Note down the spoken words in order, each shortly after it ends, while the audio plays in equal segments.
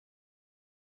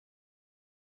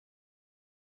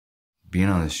Being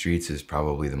on the streets is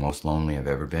probably the most lonely I've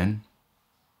ever been.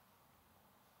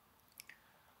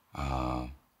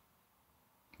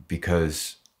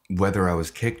 Because whether I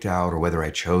was kicked out or whether I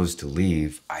chose to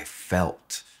leave, I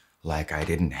felt like I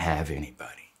didn't have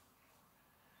anybody.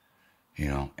 You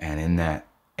know, and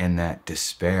in that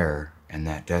despair and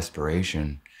that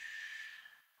desperation,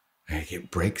 like, it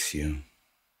breaks you.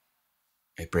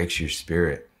 It breaks your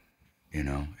spirit, you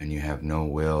know, and you have no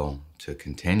will to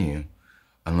continue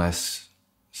unless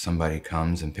somebody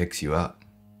comes and picks you up.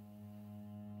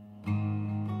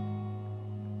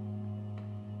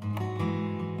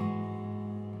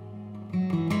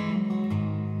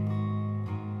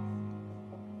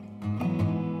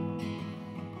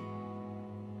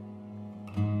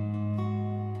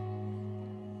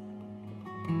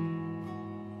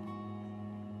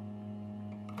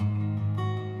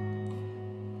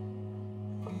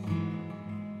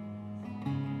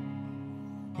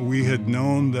 We had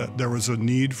known that there was a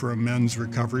need for a men's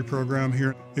recovery program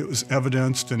here. It was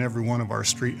evidenced in every one of our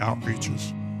street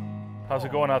outreaches. How's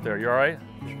it going out there? You all right?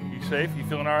 You safe? You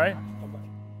feeling all right?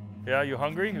 Yeah, you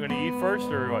hungry? You gonna eat first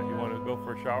or what? You wanna go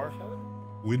for a shower?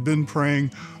 We'd been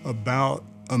praying about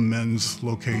a men's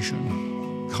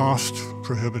location, cost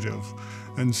prohibitive,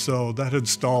 and so that had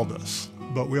stalled us.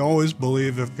 But we always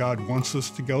believe if God wants us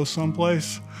to go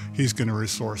someplace, He's going to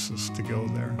resource us to go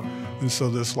there. And so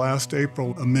this last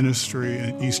April, a ministry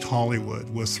in East Hollywood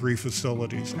with 3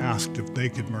 facilities asked if they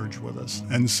could merge with us.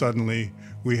 And suddenly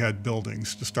we had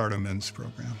buildings to start a men's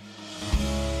program.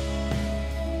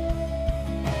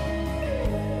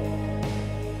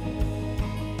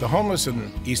 The homeless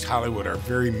in East Hollywood are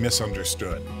very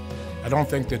misunderstood. I don't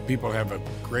think that people have a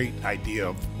great idea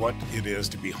of what it is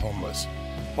to be homeless.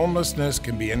 Homelessness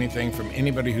can be anything from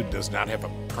anybody who does not have a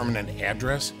permanent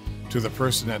address to the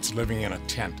person that's living in a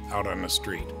tent out on the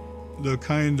street. The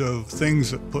kind of things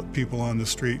that put people on the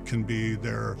street can be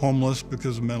they're homeless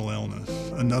because of mental illness.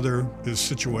 Another is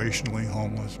situationally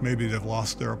homeless. Maybe they've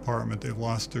lost their apartment, they've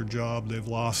lost their job, they've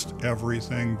lost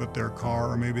everything but their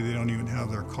car, or maybe they don't even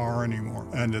have their car anymore.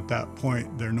 And at that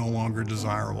point, they're no longer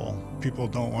desirable. People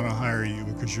don't want to hire you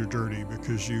because you're dirty,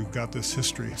 because you've got this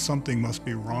history. Something must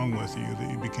be wrong with you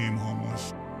that you became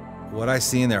homeless. What I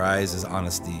see in their eyes is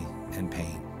honesty and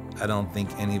pain. I don't think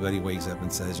anybody wakes up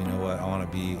and says, you know what, I want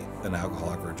to be an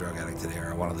alcoholic or a drug addict today,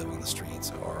 or I want to live on the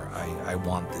streets, or I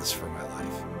want this for my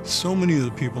life. So many of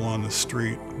the people on the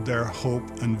street, their hope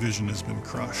and vision has been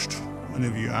crushed. And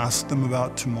if you ask them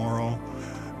about tomorrow,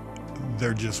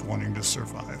 they're just wanting to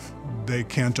survive. They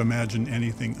can't imagine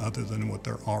anything other than what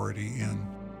they're already in.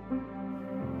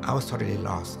 I was totally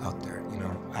lost out there, you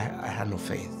know. I had no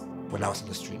faith when I was on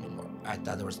the street anymore. I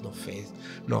thought there was no faith,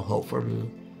 no hope for me.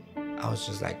 I was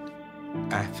just like,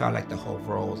 I felt like the whole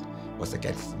world was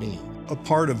against me. A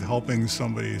part of helping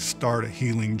somebody start a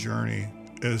healing journey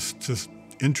is to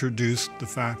introduce the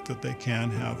fact that they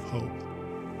can have hope,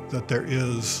 that there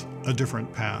is a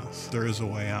different path, there is a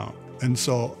way out. And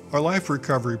so our life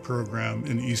recovery program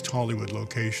in East Hollywood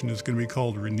location is going to be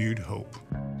called Renewed Hope.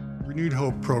 Renewed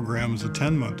Hope program is a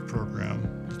 10-month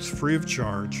program. It's free of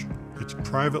charge. It's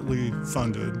privately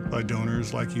funded by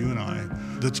donors like you and I,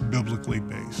 that's biblically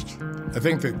based. I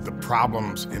think that the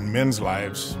problems in men's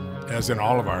lives, as in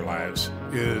all of our lives,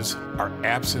 is our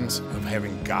absence of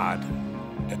having God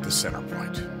at the center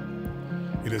point.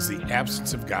 It is the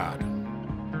absence of God.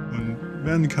 When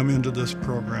men come into this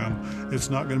program, it's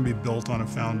not going to be built on a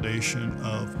foundation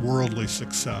of worldly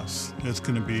success. It's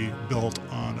going to be built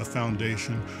on a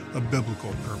foundation of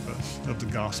biblical purpose, of the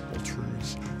gospel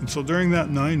truths. And so during that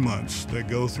 9 months, they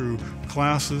go through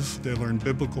classes, they learn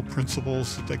biblical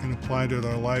principles that they can apply to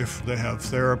their life. They have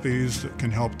therapies that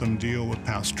can help them deal with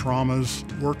past traumas,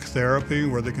 work therapy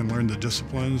where they can learn the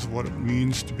disciplines, what it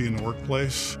means to be in the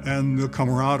workplace, and the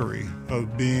camaraderie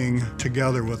of being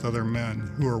together with other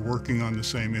men who are working on the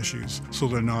same issues, so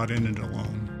they're not in it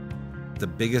alone. The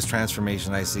biggest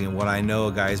transformation I see, and what I know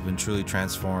a guy's been truly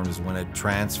transformed, is when it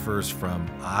transfers from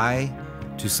I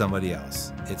to somebody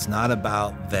else. It's not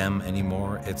about them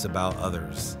anymore, it's about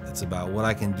others. It's about what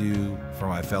I can do for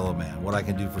my fellow man, what I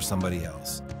can do for somebody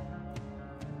else.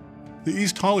 The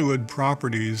East Hollywood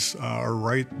properties are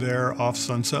right there off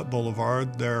Sunset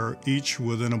Boulevard. They're each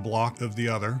within a block of the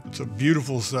other. It's a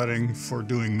beautiful setting for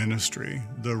doing ministry.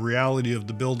 The reality of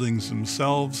the buildings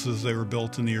themselves is they were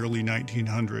built in the early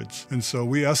 1900s. And so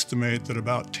we estimate that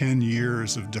about 10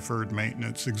 years of deferred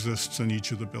maintenance exists in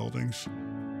each of the buildings.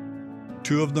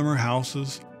 2 of them are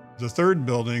houses. The third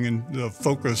building, and the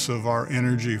focus of our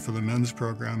energy for the men's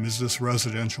program, is this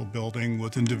residential building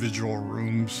with individual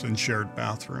rooms and shared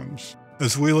bathrooms.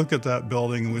 As we look at that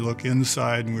building and we look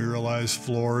inside and we realize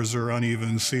floors are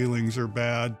uneven, ceilings are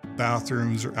bad,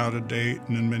 bathrooms are out of date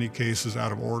and in many cases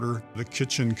out of order. The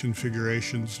kitchen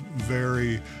configuration's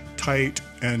very tight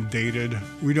and dated.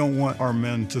 We don't want our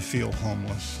men to feel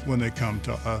homeless when they come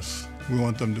to us. We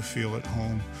want them to feel at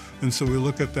home. And so we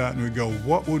look at that and we go,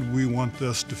 what would we want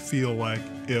this to feel like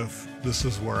if this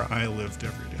is where I lived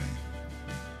every day?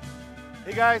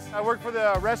 Hey guys, I work for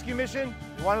the rescue mission.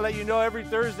 We want to let you know every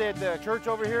Thursday at the church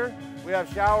over here, we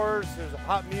have showers, there's a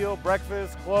hot meal,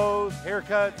 breakfast, clothes,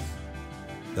 haircuts.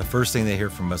 The first thing they hear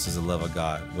from us is the love of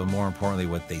God, but more importantly,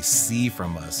 what they see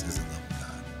from us is the love of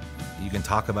God. You can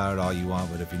talk about it all you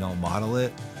want, but if you don't model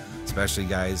it, especially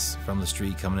guys from the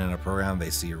street coming in a program, they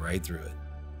see right through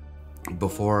it.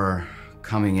 Before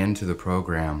coming into the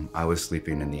program, I was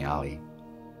sleeping in the alley.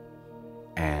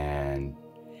 And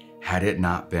had it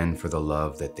not been for the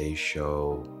love that they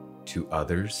show to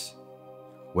others,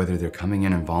 whether they're coming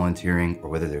in and volunteering or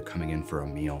whether they're coming in for a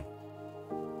meal,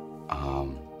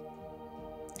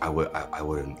 I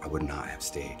would not have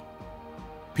stayed.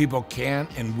 People can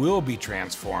and will be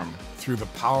transformed through the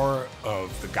power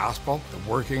of the gospel, the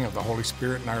working of the Holy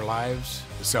Spirit in our lives,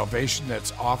 the salvation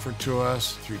that's offered to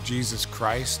us through Jesus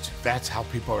Christ. That's how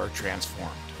people are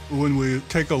transformed. When we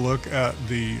take a look at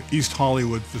the East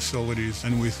Hollywood facilities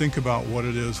and we think about what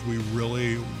it is we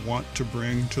really want to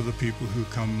bring to the people who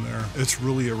come there, it's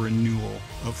really a renewal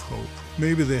of hope.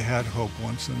 Maybe they had hope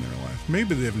once in their life.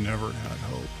 Maybe they've never had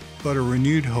hope. But a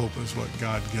renewed hope is what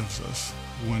God gives us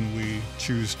when we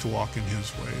choose to walk in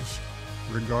His ways.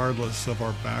 Regardless of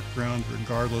our background,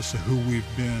 regardless of who we've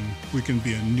been, we can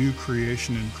be a new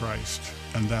creation in Christ,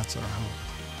 and that's our hope.